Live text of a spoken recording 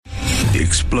The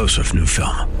explosive new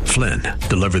film, Flynn,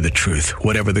 deliver the truth,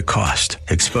 whatever the cost,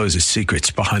 exposes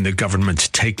secrets behind the government's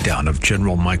takedown of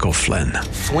General Michael Flynn.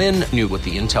 Flynn knew what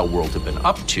the intel world had been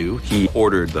up to. He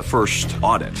ordered the first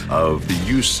audit of the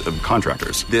use of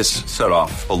contractors. This set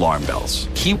off alarm bells.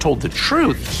 He told the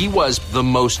truth. He was the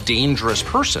most dangerous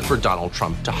person for Donald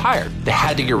Trump to hire. They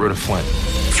had to get rid of Flynn.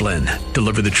 Flynn,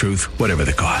 deliver the truth, whatever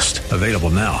the cost. Available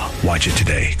now. Watch it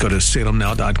today. Go to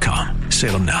salemnow.com.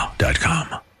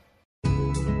 salemnow.com.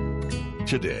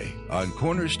 Today on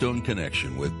Cornerstone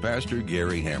Connection with Pastor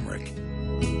Gary Hamrick.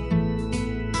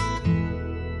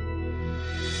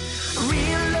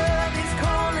 Real love is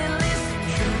calling, listen,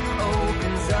 truth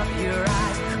opens up your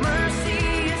eyes. Mercy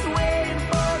is waiting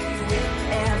for you with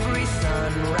every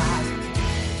sunrise.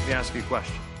 Let me ask you a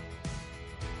question.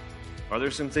 Are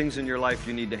there some things in your life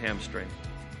you need to hamstring?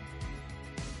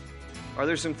 Are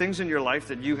there some things in your life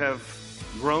that you have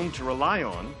grown to rely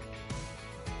on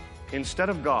instead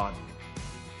of God?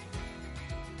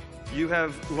 You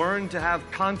have learned to have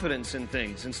confidence in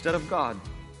things instead of God.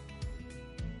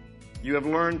 You have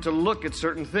learned to look at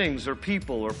certain things or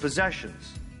people or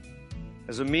possessions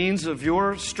as a means of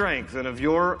your strength and of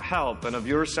your help and of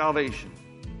your salvation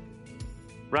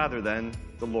rather than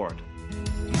the Lord.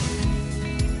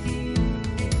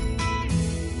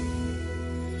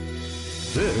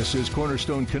 This is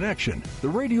Cornerstone Connection, the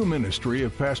radio ministry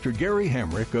of Pastor Gary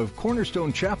Hamrick of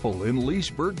Cornerstone Chapel in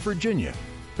Leesburg, Virginia.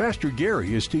 Pastor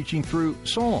Gary is teaching through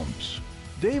Psalms.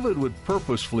 David would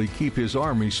purposefully keep his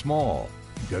army small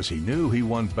because he knew he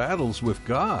won battles with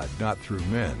God, not through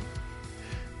men.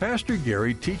 Pastor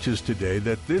Gary teaches today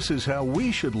that this is how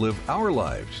we should live our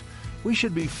lives. We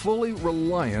should be fully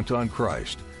reliant on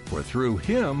Christ, for through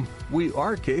Him we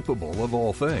are capable of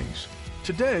all things.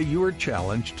 Today you are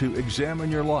challenged to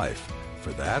examine your life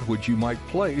for that which you might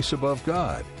place above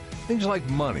God. Things like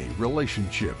money,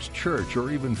 relationships, church,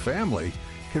 or even family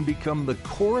can become the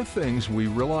core things we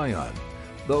rely on.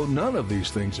 Though none of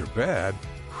these things are bad,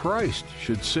 Christ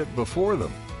should sit before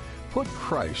them. Put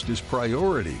Christ as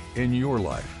priority in your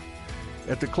life.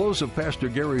 At the close of Pastor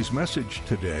Gary's message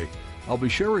today, I'll be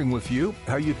sharing with you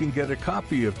how you can get a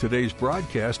copy of today's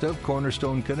broadcast of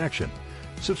Cornerstone Connection.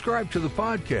 Subscribe to the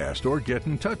podcast or get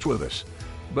in touch with us.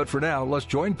 But for now, let's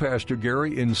join Pastor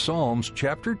Gary in Psalms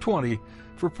chapter 20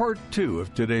 for part 2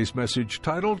 of today's message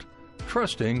titled,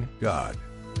 Trusting God.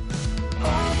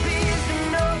 Jump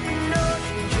in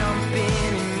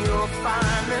and you'll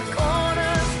find the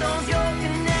cornerstones, your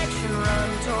connection, run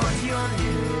towards your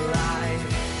new life.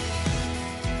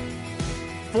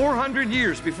 400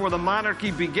 years before the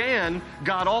monarchy began,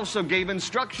 God also gave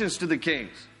instructions to the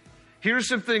kings. Here's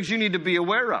some things you need to be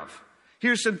aware of.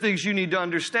 Here's some things you need to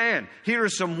understand. Here are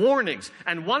some warnings.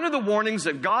 And one of the warnings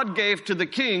that God gave to the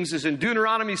kings is in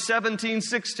Deuteronomy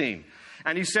 17:16.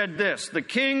 And he said this, the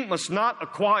king must not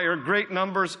acquire great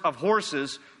numbers of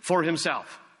horses for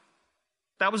himself.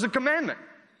 That was a commandment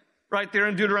right there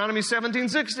in Deuteronomy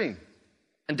 17:16.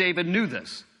 And David knew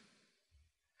this.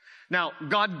 Now,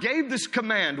 God gave this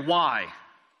command. Why?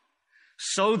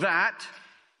 So that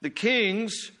the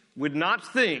kings would not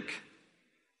think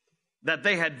that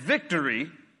they had victory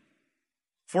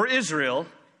for Israel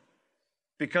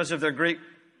because of their great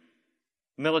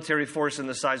military force and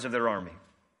the size of their army.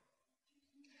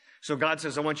 So God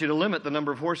says, I want you to limit the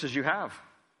number of horses you have,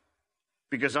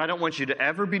 because I don't want you to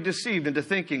ever be deceived into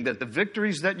thinking that the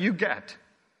victories that you get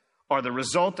are the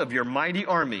result of your mighty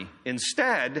army.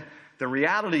 Instead, the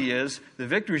reality is the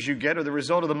victories you get are the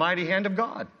result of the mighty hand of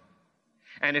God.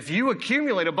 And if you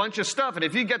accumulate a bunch of stuff, and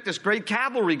if you get this great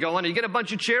cavalry going, and you get a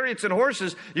bunch of chariots and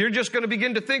horses, you're just going to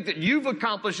begin to think that you've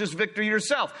accomplished this victory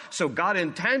yourself. So God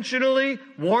intentionally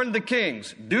warned the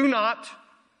kings, do not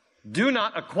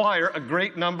acquire a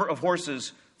great number of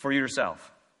horses for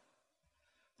yourself.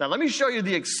 Now, let me show you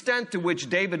the extent to which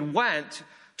David went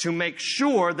to make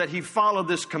sure that he followed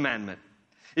this commandment.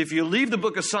 If you leave the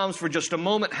book of Psalms for just a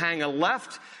moment, hang a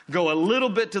left, go a little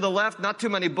bit to the left, not too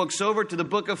many books over, to the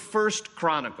book of 1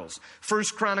 Chronicles. 1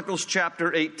 Chronicles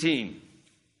chapter 18.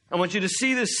 I want you to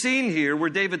see this scene here where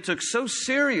David took so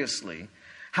seriously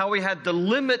how he had to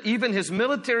limit even his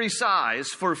military size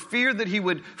for fear that he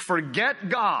would forget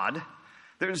God.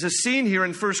 There's a scene here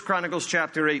in 1 Chronicles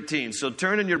chapter 18. So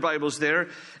turn in your Bibles there,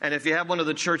 and if you have one of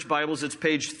the church Bibles, it's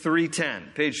page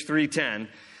 310. Page 310.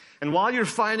 And while you're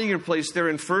finding your place there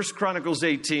in 1 Chronicles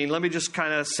 18, let me just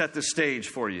kind of set the stage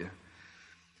for you.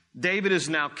 David is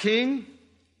now king,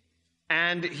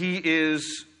 and he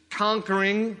is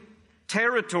conquering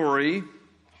territory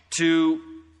to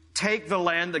take the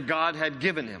land that God had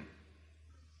given him.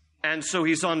 And so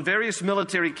he's on various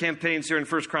military campaigns here in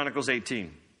 1 Chronicles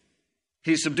 18.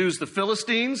 He subdues the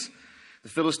Philistines. The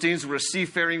Philistines were a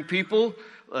seafaring people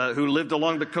who lived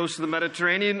along the coast of the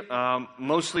Mediterranean,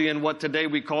 mostly in what today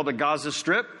we call the Gaza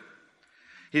Strip.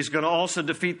 He's going to also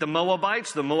defeat the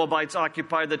Moabites. The Moabites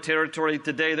occupied the territory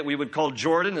today that we would call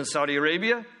Jordan and Saudi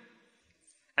Arabia.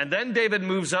 And then David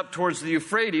moves up towards the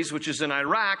Euphrates, which is in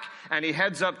Iraq, and he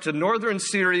heads up to northern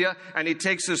Syria, and he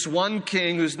takes this one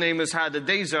king whose name is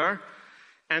Hadadezer.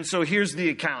 And so here's the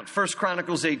account. 1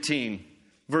 Chronicles 18,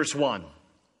 verse 1.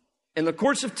 In the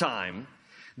course of time,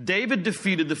 David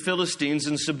defeated the Philistines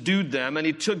and subdued them, and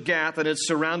he took Gath and its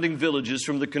surrounding villages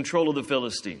from the control of the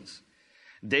Philistines.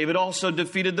 David also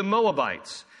defeated the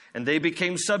Moabites, and they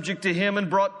became subject to him and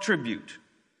brought tribute.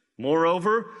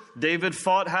 Moreover, David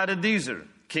fought Hadadezer,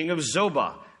 king of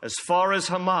Zobah, as far as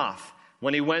Hamath,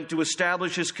 when he went to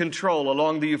establish his control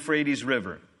along the Euphrates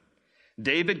River.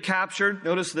 David captured,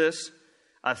 notice this,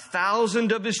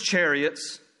 1,000 of his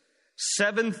chariots,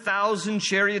 7,000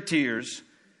 charioteers,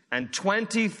 and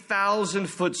 20,000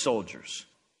 foot soldiers.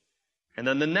 And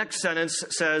then the next sentence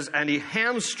says, and he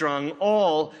hamstrung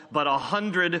all but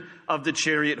 100 of the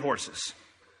chariot horses.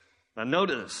 Now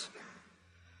notice,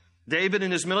 David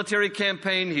in his military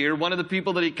campaign here, one of the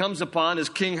people that he comes upon is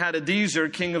King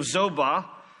Hadadezer, king of Zobah.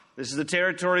 This is the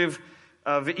territory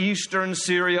of eastern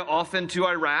Syria off into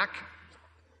Iraq.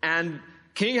 And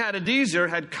King Hadadezer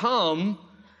had come,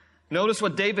 notice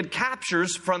what David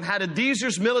captures from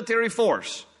Hadadezer's military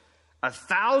force.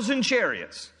 1,000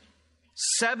 chariots,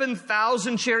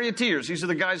 7,000 charioteers. These are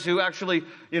the guys who actually,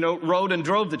 rode and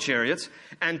drove the chariots,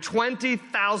 and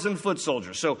 20,000 foot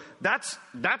soldiers. So that's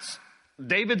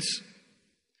David's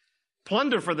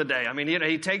plunder for the day. I mean,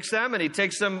 he takes them and he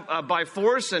takes them by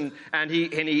force and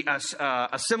he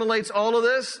assimilates all of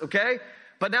this, okay?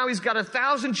 But now he's got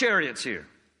 1,000 chariots here.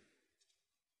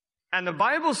 And the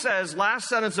Bible says, last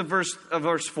sentence of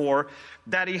verse 4,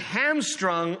 that he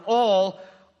hamstrung all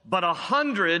but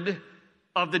 100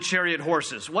 of the chariot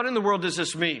horses. What in the world does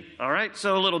this mean? All right,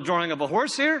 so a little drawing of a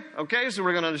horse here. Okay, so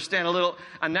we're going to understand a little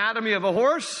anatomy of a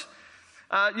horse.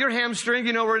 Your hamstring,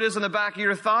 you know where it is on the back of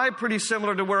your thigh, pretty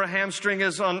similar to where a hamstring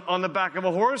is on the back of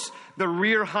a horse. The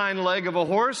rear hind leg of a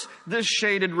horse, this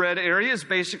shaded red area is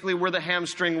basically where the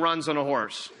hamstring runs on a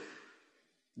horse.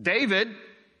 David,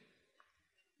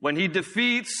 when he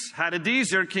defeats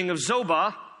Hadadezer, king of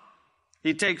Zobah,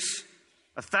 he takes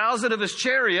 1,000 of his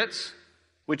chariots,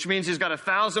 which means he's got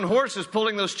 1,000 horses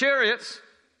pulling those chariots,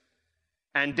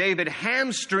 and David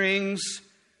hamstrings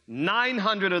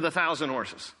 900 of the 1,000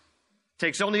 horses.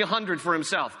 Takes only 100 for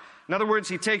himself. In other words,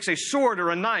 he takes a sword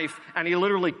or a knife and he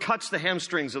literally cuts the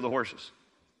hamstrings of the horses.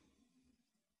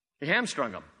 He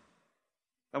hamstrung them.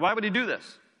 Now, why would he do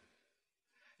this?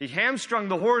 He hamstrung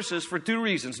the horses for two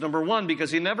reasons. Number one, because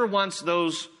he never wants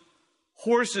those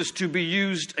horses to be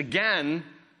used again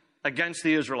against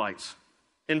the Israelites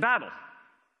in battle.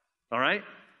 All right?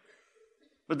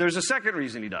 But there's a second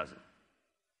reason he does it.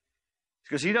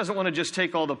 Because he doesn't want to just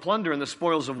take all the plunder and the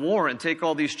spoils of war and take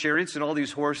all these chariots and all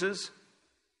these horses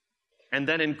and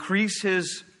then increase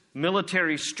his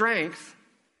military strength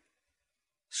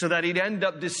so that he'd end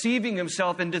up deceiving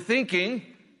himself into thinking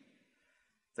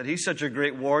that he's such a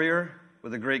great warrior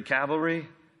with a great cavalry.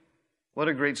 What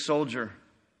a great soldier.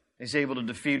 He's able to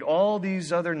defeat all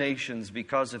these other nations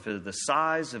because of the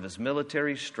size of his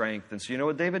military strength. And so you know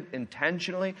what David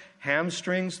intentionally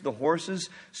hamstrings the horses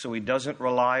so he doesn't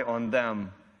rely on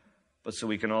them, but so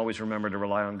he can always remember to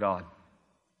rely on God.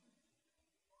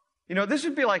 You know, this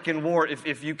would be like in war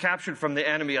if you captured from the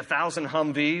enemy 1,000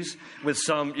 Humvees with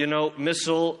some,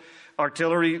 missile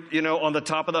artillery, on the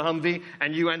top of the Humvee,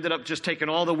 and you ended up just taking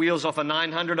all the wheels off of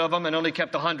 900 of them and only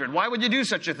kept 100. Why would you do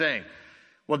such a thing?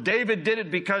 Well, David did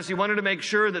it because he wanted to make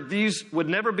sure that these would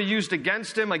never be used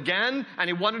against him again, and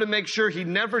he wanted to make sure he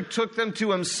never took them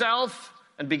to himself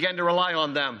and began to rely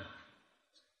on them.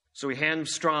 So he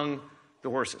hamstrung the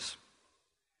horses.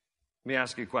 Let me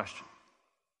ask you a question.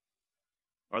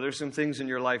 Are there some things in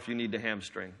your life you need to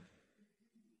hamstring?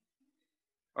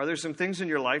 Are there some things in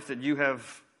your life that you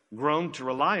have grown to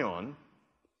rely on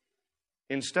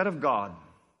instead of God?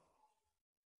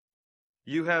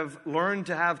 You have learned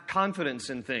to have confidence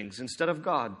in things instead of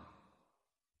God.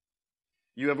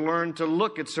 You have learned to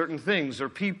look at certain things or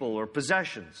people or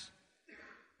possessions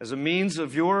as a means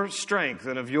of your strength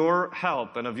and of your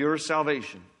help and of your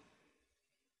salvation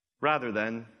rather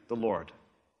than the Lord.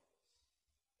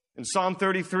 In Psalm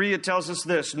 33, it tells us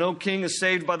this: no king is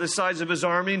saved by the size of his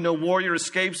army, no warrior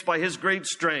escapes by his great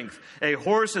strength. A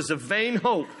horse is a vain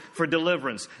hope for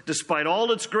deliverance. Despite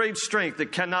all its great strength,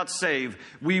 it cannot save.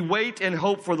 We wait and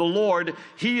hope for the Lord.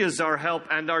 He is our help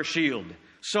and our shield.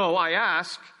 So I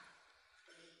ask,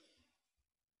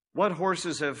 what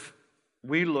horses have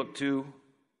we look to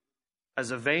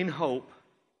as a vain hope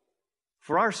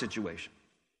for our situation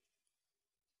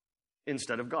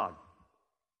instead of God.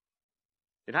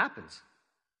 It happens.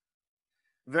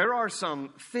 There are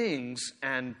some things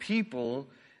and people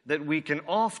that we can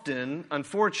often,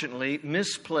 unfortunately,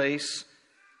 misplace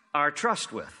our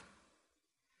trust with.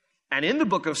 And in the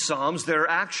book of Psalms, there are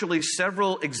actually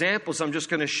several examples. I'm just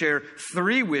going to share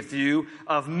 3 with you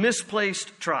of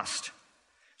misplaced trust.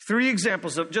 3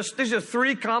 examples of these are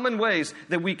 3 common ways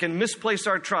that we can misplace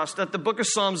our trust that the book of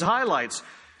Psalms highlights.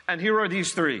 And here are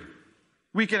these 3.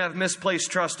 We can have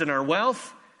misplaced trust in our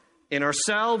wealth, in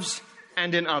ourselves,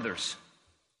 and in others.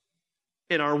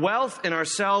 In our wealth, in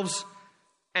ourselves,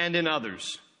 and in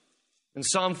others. In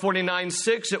Psalm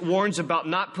 49:6, it warns about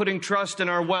not putting trust in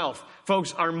our wealth.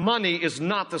 Folks, our money is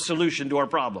not the solution to our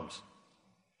problems.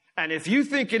 And if you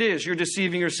think it is, you're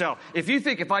deceiving yourself. If you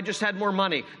think if I just had more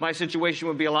money, my situation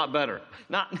would be a lot better.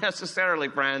 Not necessarily,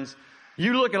 friends.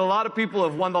 You look at a lot of people who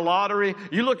have won the lottery.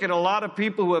 You look at a lot of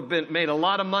people who have made a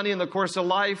lot of money in the course of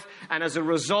life. And as a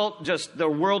result, just the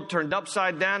world turned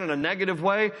upside down in a negative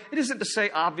way. It isn't to say,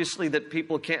 obviously, that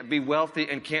people can't be wealthy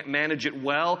and can't manage it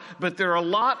well. But there are a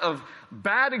lot of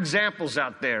bad examples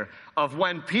out there of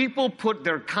when people put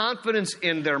their confidence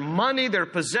in their money, their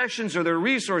possessions, or their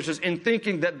resources in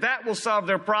thinking that that will solve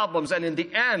their problems. And in the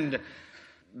end,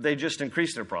 they just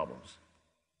increase their problems.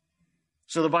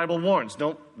 So the Bible warns,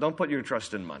 don't put your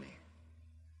trust in money.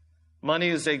 Money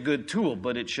is a good tool,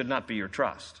 but it should not be your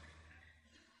trust.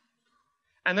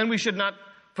 And then we should not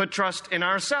put trust in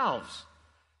ourselves.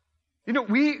 You know,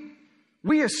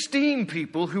 we esteem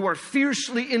people who are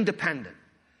fiercely independent.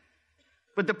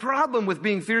 But the problem with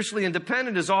being fiercely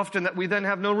independent is often that we then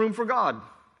have no room for God.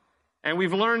 And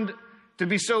we've learned to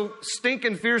be so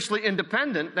stinking fiercely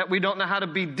independent that we don't know how to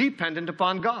be dependent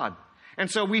upon God. And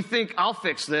so we think, I'll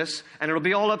fix this, and it'll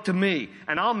be all up to me,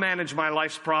 and I'll manage my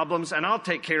life's problems, and I'll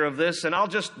take care of this, and I'll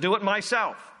just do it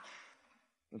myself.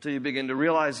 Until you begin to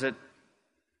realize that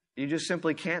you just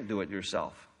simply can't do it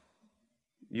yourself.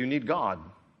 You need God.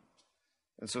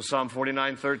 And so Psalm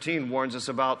 49:13 warns us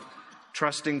about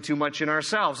trusting too much in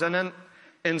ourselves. And then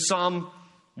in Psalm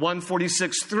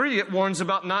 146:3, it warns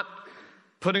about not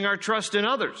putting our trust in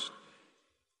others.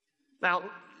 Now,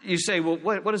 you say, well,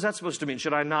 what is that supposed to mean?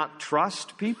 Should I not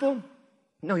trust people?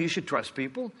 No, you should trust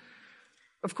people.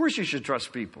 Of course you should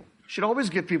trust people. You should always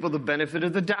give people the benefit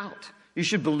of the doubt. You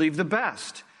should believe the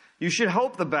best. You should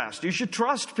hope the best. You should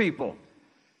trust people.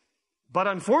 But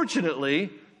unfortunately,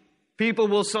 people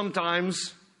will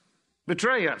sometimes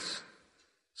betray us,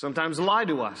 sometimes lie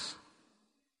to us.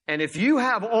 And if you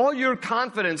have all your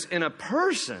confidence in a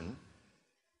person,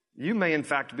 you may, in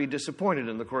fact, be disappointed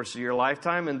in the course of your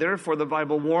lifetime, and therefore the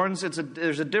Bible warns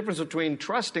there's a difference between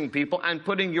trusting people and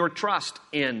putting your trust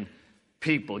in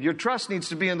people. Your trust needs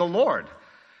to be in the Lord.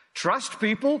 Trust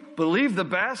people, believe the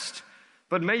best,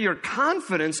 but may your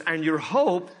confidence and your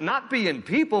hope not be in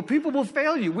people. People will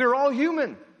fail you. We're all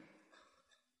human.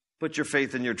 Put your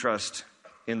faith and your trust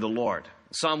in the Lord.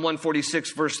 Psalm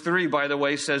 146, verse 3, by the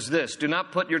way, says this: do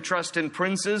not put your trust in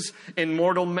princes, in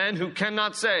mortal men who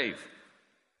cannot save.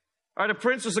 All right, a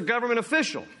prince is a government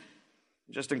official.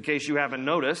 Just in case you haven't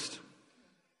noticed,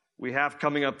 we have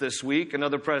coming up this week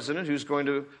another president who's going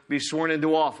to be sworn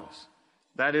into office.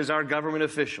 That is our government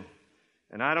official.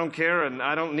 And I don't care and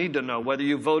I don't need to know whether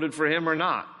you voted for him or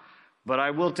not. But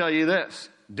I will tell you this: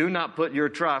 do not put your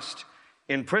trust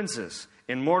in princes,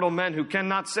 in mortal men who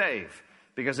cannot save.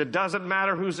 Because it doesn't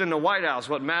matter who's in the White House.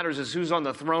 What matters is who's on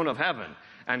the throne of heaven.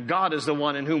 And God is the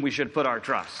one in whom we should put our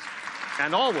trust.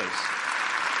 And always.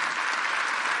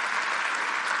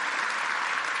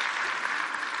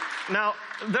 Now,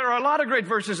 there are a lot of great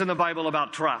verses in the Bible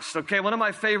about trust, okay? One of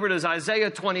my favorite is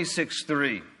Isaiah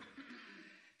 26:3.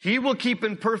 He will keep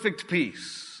in perfect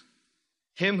peace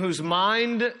him whose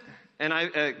mind,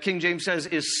 and King James says,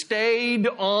 is stayed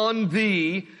on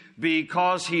thee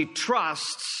because he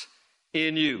trusts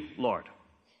in you, Lord.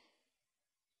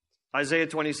 Isaiah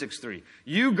 26:3.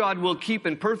 You, God, will keep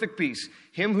in perfect peace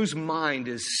him whose mind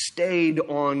is stayed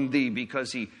on thee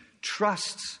because he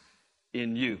trusts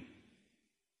in you.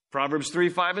 Proverbs 3,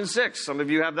 5, and 6. Some of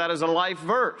you have that as a life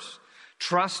verse.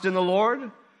 Trust in the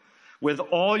Lord with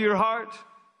all your heart.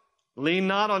 Lean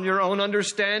not on your own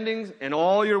understanding. In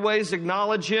all your ways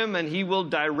acknowledge him, and he will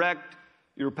direct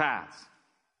your paths.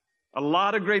 A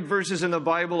lot of great verses in the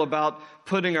Bible about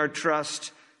putting our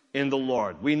trust in the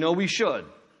Lord. We know we should.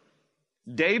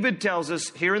 David tells us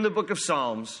here in the book of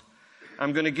Psalms,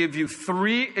 I'm going to give you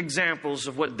 3 examples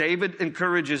of what David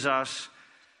encourages us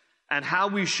and how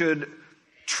we should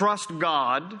trust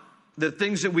God, the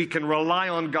things that we can rely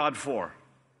on God for.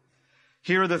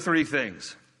 Here are the three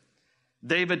things.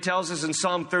 David tells us in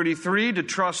Psalm 33 to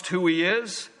trust who he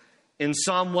is, in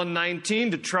Psalm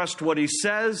 119 to trust what he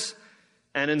says,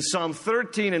 and in Psalm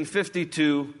 13 and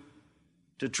 52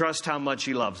 to trust how much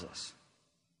he loves us.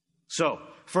 So,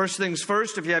 first things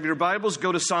first, if you have your Bibles,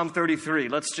 go to Psalm 33.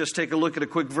 Let's just take a look at a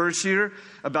quick verse here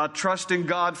about trusting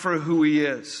God for who he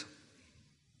is.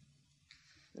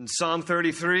 In Psalm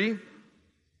 33,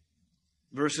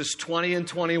 verses 20 and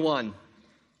 21.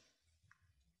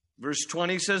 Verse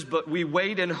 20 says, "But we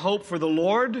wait and hope for the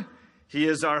Lord. He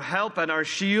is our help and our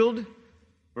shield."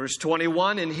 Verse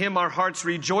 21, "In him our hearts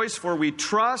rejoice, for we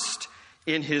trust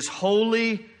in his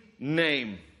holy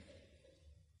name."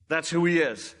 That's who he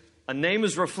is. A name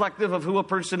is reflective of who a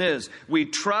person is. We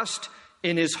trust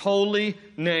in his holy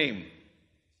name.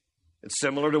 It's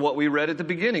similar to what we read at the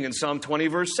beginning in Psalm 20,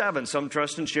 verse 7. Some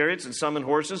trust in chariots and some in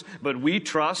horses, but we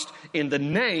trust in the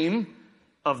name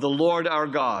of the Lord our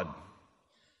God.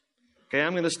 Okay,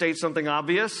 I'm going to state something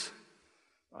obvious.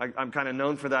 I'm kind of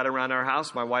known for that around our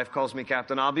house. My wife calls me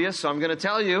Captain Obvious, so I'm going to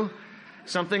tell you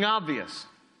something obvious.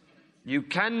 You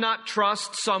cannot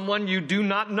trust someone you do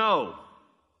not know.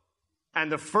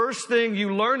 And the first thing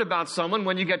you learn about someone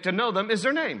when you get to know them is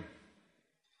their name.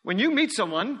 When you meet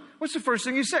someone, what's the first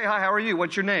thing you say? "Hi, how are you?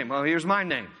 What's your name?" "Well, here's my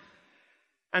name."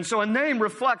 And so a name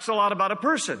reflects a lot about a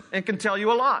person and can tell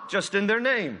you a lot just in their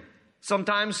name.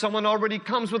 Sometimes someone already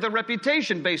comes with a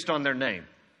reputation based on their name,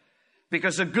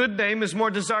 because a good name is more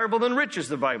desirable than riches,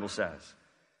 the Bible says.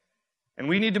 And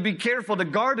we need to be careful to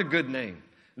guard a good name,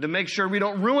 to make sure we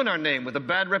don't ruin our name with a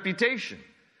bad reputation.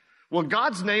 Well,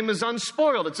 God's name is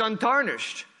unspoiled, it's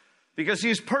untarnished, because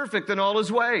he's perfect in all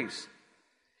his ways.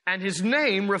 And his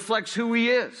name reflects who he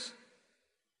is.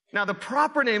 Now, the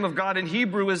proper name of God in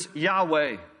Hebrew is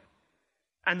Yahweh.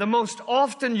 And the most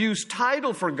often used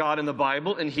title for God in the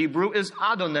Bible in Hebrew is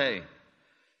Adonai.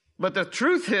 But the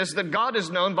truth is that God is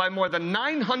known by more than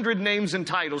 900 names and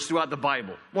titles throughout the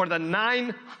Bible. More than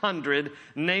 900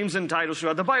 names and titles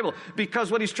throughout the Bible.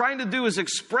 Because what he's trying to do is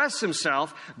express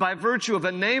himself by virtue of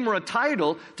a name or a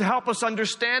title to help us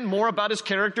understand more about his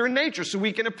character and nature so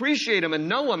we can appreciate him and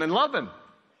know him and love him.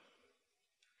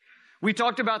 We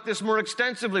talked about this more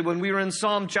extensively when we were in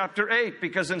Psalm chapter 8,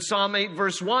 because in Psalm 8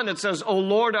 verse 1 it says, "O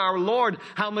Lord, our Lord,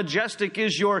 how majestic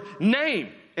is your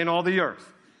name in all the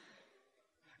earth."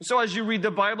 So as you read the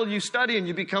Bible, you study and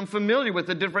you become familiar with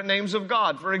the different names of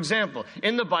God. For example,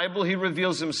 in the Bible he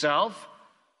reveals himself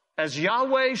as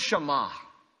Yahweh Shammah.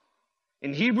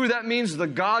 In Hebrew that means the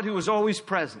God who is always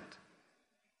present.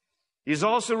 He's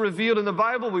also revealed in the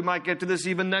Bible, we might get to this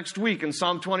even next week, in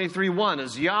Psalm 23:1,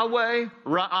 as Yahweh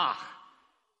Ra'ah.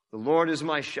 The Lord is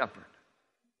my shepherd.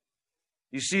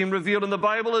 You see him revealed in the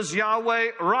Bible as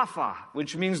Yahweh Rapha,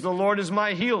 which means the Lord is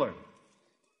my healer.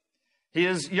 He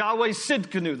is Yahweh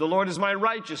Sidkenu, the Lord is my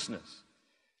righteousness.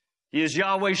 He is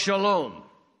Yahweh Shalom,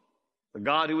 the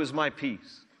God who is my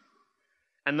peace.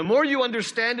 And the more you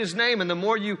understand his name and the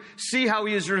more you see how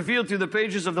he is revealed through the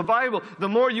pages of the Bible, the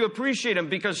more you appreciate him,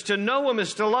 because to know him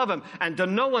is to love him, and to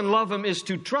know and love him is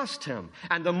to trust him.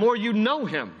 And the more you know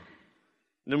him,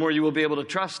 the more you will be able to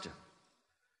trust him.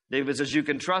 David says you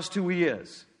can trust who he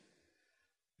is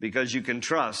because you can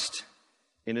trust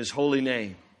in his holy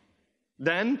name.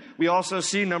 Then we also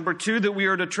see, number 2, that we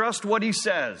are to trust what he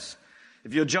says.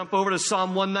 If you'll jump over to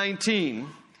Psalm 119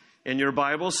 in your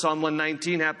Bible, Psalm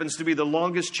 119 happens to be the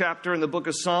longest chapter in the book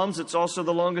of Psalms. It's also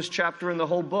the longest chapter in the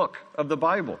whole book of the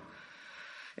Bible.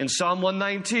 In Psalm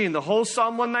 119, the whole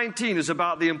Psalm 119 is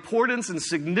about the importance and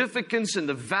significance and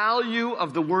the value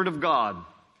of the Word of God,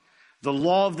 the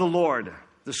law of the Lord,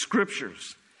 the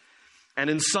Scriptures.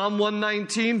 And in Psalm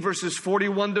 119, verses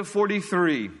 41 to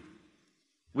 43,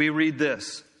 we read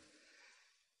this: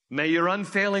 "May your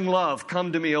unfailing love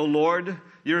come to me, O Lord,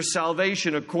 your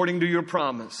salvation according to your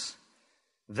promise.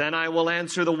 Then I will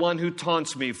answer the one who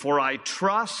taunts me, for I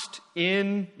trust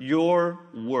in your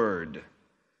word.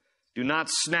 Do not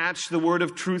snatch the word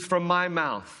of truth from my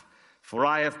mouth, for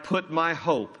I have put my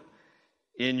hope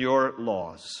in your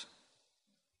laws."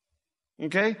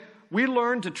 Okay? We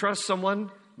learn to trust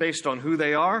someone based on who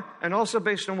they are and also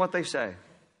based on what they say.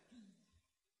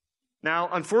 Now,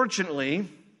 unfortunately,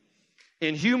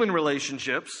 in human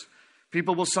relationships,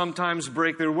 people will sometimes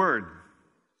break their word.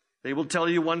 They will tell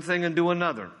you one thing and do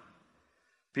another.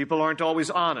 People aren't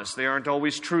always honest. They aren't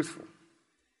always truthful.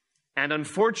 And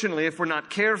unfortunately, if we're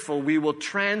not careful, we will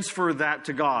transfer that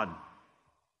to God.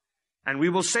 And we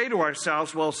will say to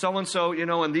ourselves, well, so-and-so,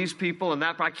 and these people and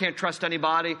that, I can't trust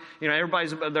anybody.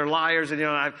 They're liars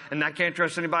and I can't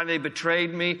trust anybody. They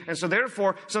betrayed me. And so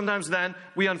therefore, sometimes then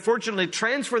we unfortunately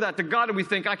transfer that to God and we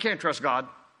think, I can't trust God.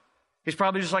 He's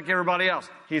probably just like everybody else.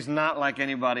 He's not like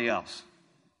anybody else.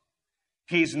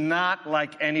 He's not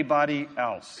like anybody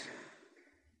else.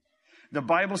 The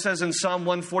Bible says in Psalm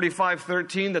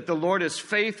 145:13 that the Lord is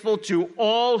faithful to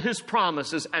all His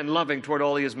promises and loving toward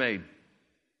all He has made.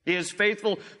 He is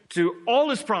faithful to all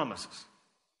His promises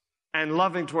and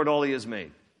loving toward all He has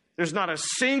made. There's not a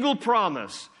single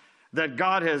promise that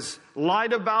God has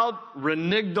lied about,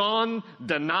 reneged on,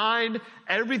 denied.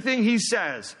 Everything He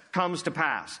says comes to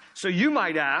pass. So you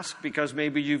might ask, because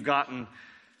maybe you've gotten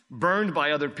burned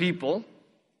by other people,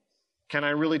 can I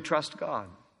really trust God?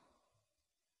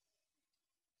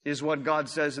 Is what God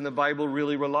says in the Bible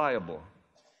really reliable?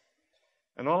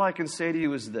 And all I can say to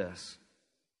you is this.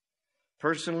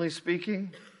 Personally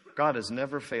speaking, God has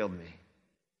never failed me.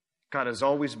 God has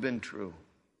always been true.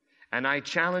 And I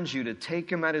challenge you to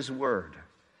take Him at His word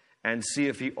and see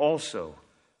if He also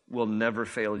will never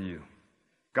fail you.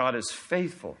 God is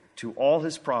faithful to all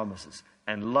His promises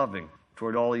and loving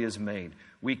toward all He has made.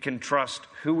 We can trust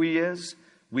who He is.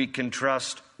 We can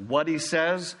trust what He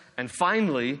says. And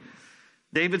finally,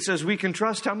 David says we can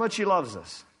trust how much He loves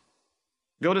us.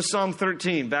 Go to Psalm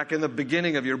 13, back in the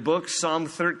beginning of your book, Psalm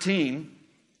 13.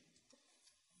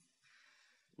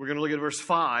 We're going to look at verse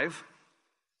 5.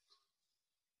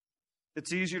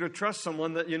 It's easier to trust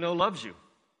someone that you know loves you.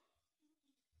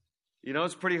 You know,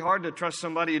 it's pretty hard to trust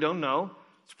somebody you don't know.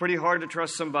 It's pretty hard to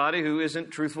trust somebody who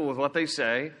isn't truthful with what they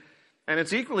say. And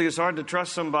it's equally as hard to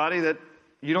trust somebody that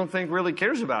you don't think really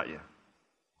cares about you.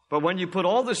 But when you put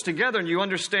all this together and you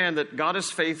understand that God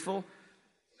is faithful,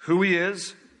 who He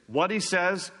is, what He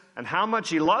says, and how much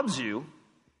He loves you,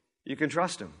 you can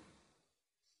trust Him.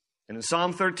 And in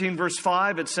Psalm 13, verse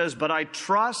 5, it says, "But I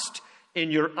trust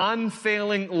in your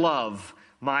unfailing love.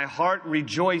 My heart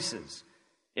rejoices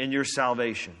in your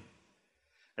salvation."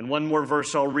 And one more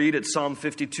verse I'll read. It's Psalm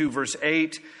 52, verse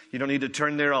 8. You don't need to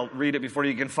turn there. I'll read it before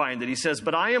you can find it. He says,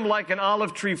 "But I am like an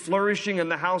olive tree flourishing in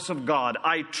the house of God.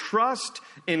 I trust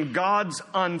in God's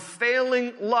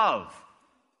unfailing love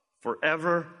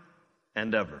forever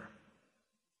and ever."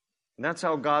 And that's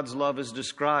how God's love is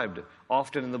described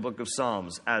often in the book of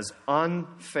Psalms, as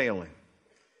unfailing.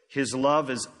 His love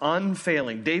is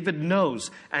unfailing. David knows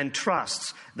and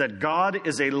trusts that God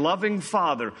is a loving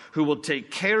Father who will take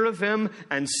care of him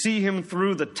and see him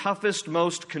through the toughest,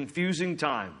 most confusing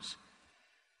times.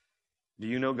 Do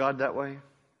you know God that way?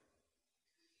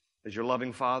 As your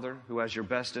loving Father who has your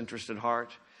best interest at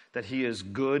heart, that He is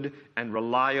good and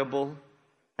reliable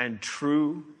and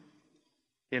true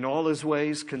in all His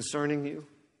ways concerning you,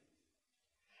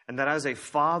 and that as a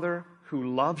Father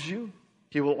who loves you,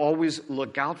 He will always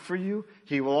look out for you.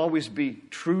 He will always be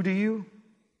true to you.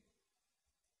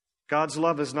 God's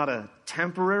love is not a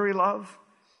temporary love.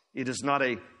 It is not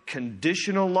a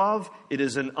conditional love. It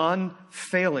is an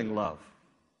unfailing love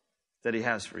that He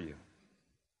has for you.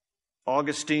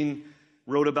 Augustine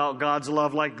wrote about God's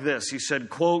love like this. He said,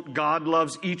 quote, "God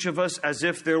loves each of us as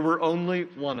if there were only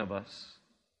one of us."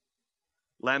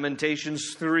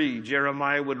 Lamentations 3,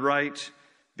 Jeremiah would write,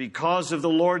 "Because of the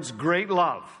Lord's great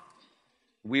love,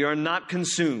 we are not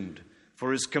consumed,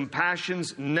 for His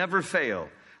compassions never fail.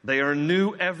 They are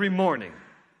new every morning.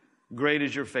 Great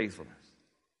is your faithfulness."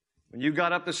 When you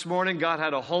got up this morning, God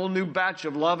had a whole new batch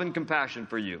of love and compassion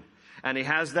for you. And He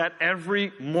has that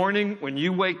every morning when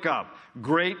you wake up.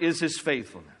 Great is His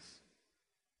faithfulness.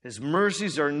 His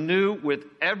mercies are new with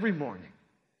every morning.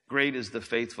 Great is the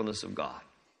faithfulness of God.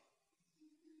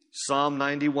 Psalm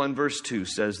 91 verse 2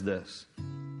 says this,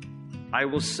 "I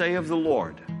will say of the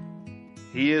Lord,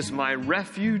 He is my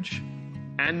refuge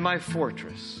and my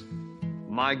fortress,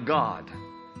 my God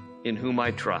in whom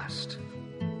I trust."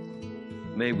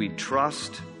 May we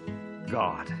trust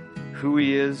God, who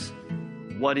He is,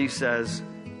 what He says,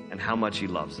 and how much He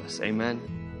loves us. Amen.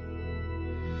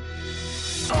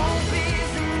 Jump in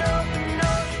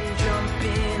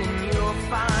and you'll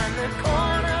find the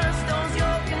cornerstone's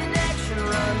your connection.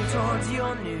 Run towards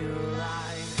your new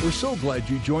life. We're so glad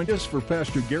you joined us for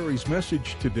Pastor Gary's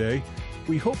message today.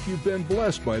 We hope you've been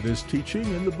blessed by this teaching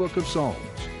in the book of Psalms,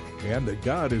 and that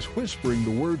God is whispering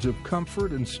the words of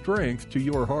comfort and strength to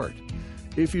your heart.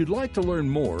 If you'd like to learn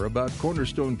more about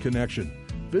Cornerstone Connection,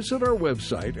 visit our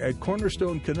website at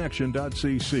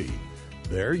cornerstoneconnection.cc.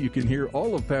 There you can hear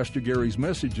all of Pastor Gary's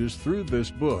messages through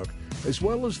this book, as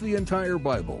well as the entire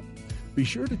Bible. Be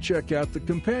sure to check out the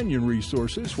companion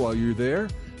resources while you're there,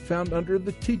 found under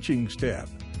the Teachings tab.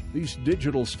 These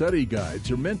digital study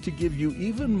guides are meant to give you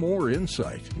even more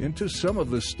insight into some of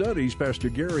the studies Pastor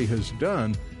Gary has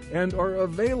done and are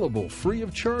available free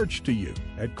of charge to you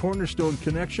at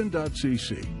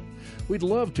cornerstoneconnection.cc. We'd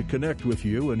love to connect with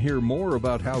you and hear more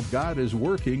about how God is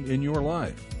working in your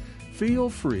life. feel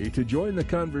free to join the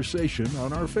conversation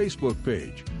on our Facebook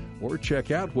page or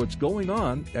check out what's going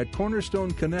on at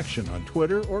Cornerstone Connection on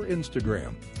Twitter or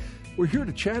Instagram. We're here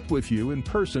to chat with you in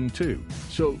person, too,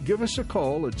 so give us a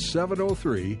call at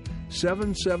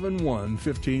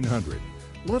 703-771-1500.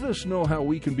 Let us know how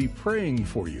we can be praying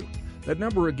for you. That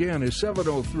number again is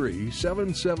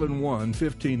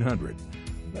 703-771-1500.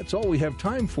 That's all we have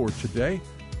time for today.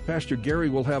 Pastor Gary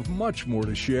will have much more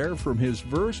to share from his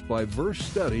verse-by-verse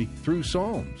study through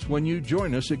Psalms when you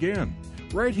join us again,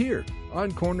 right here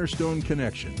on Cornerstone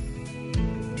Connection.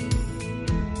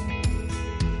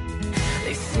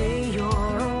 They say you're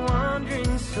a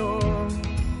wandering soul,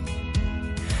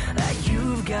 that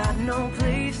you've got no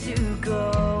place to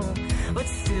go, but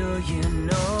still you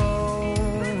know,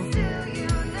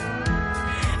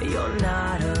 you're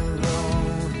not alone.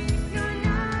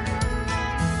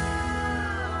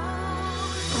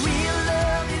 Real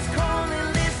love is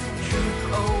calling, listen,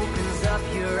 truth opens up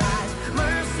your eyes.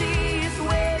 Mercy is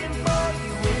waiting for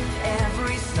you with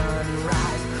every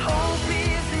sunrise. Hope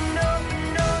is an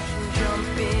open ocean,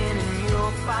 jump in and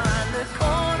you'll find the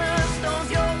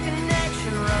cornerstones, your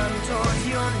connection, run towards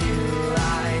your new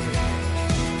life.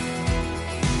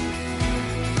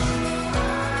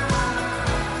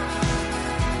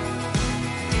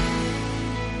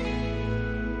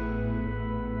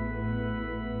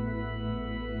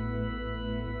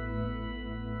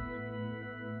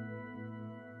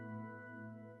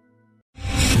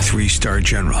 Three-star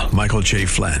General Michael J.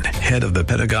 Flynn, head of the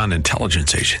Pentagon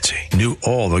Intelligence Agency, knew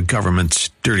all the government's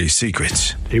dirty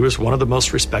secrets. He was one of the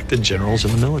most respected generals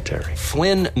in the military.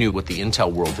 Flynn knew what the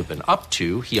intel world had been up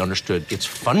to. He understood its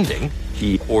funding.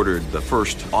 He ordered the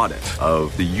first audit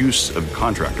of the use of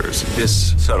contractors.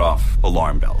 This set off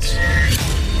alarm bells.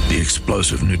 The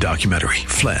explosive new documentary,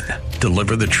 Flynn,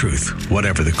 Deliver the Truth,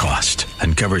 Whatever the Cost,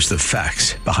 uncovers the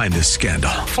facts behind this scandal.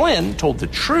 Flynn told the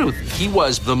truth. He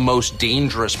was the most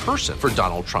dangerous person for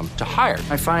Donald Trump to hire.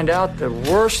 I find out the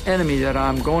worst enemy that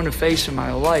I'm going to face in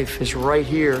my life is right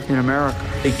here in America.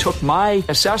 They took my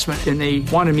assessment and they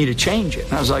wanted me to change it.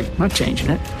 And I was like, I'm not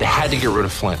changing it. They had to get rid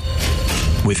of Flynn.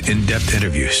 With in-depth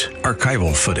interviews,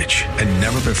 archival footage, and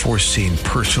never-before-seen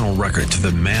personal records of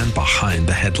the man behind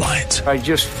the headlines. I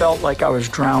just felt like I was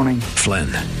drowning. Flynn,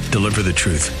 Deliver the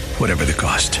Truth, Whatever the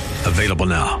Cost. Available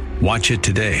now. Watch it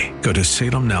today. Go to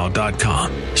salemnow.com.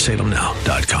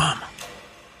 salemnow.com.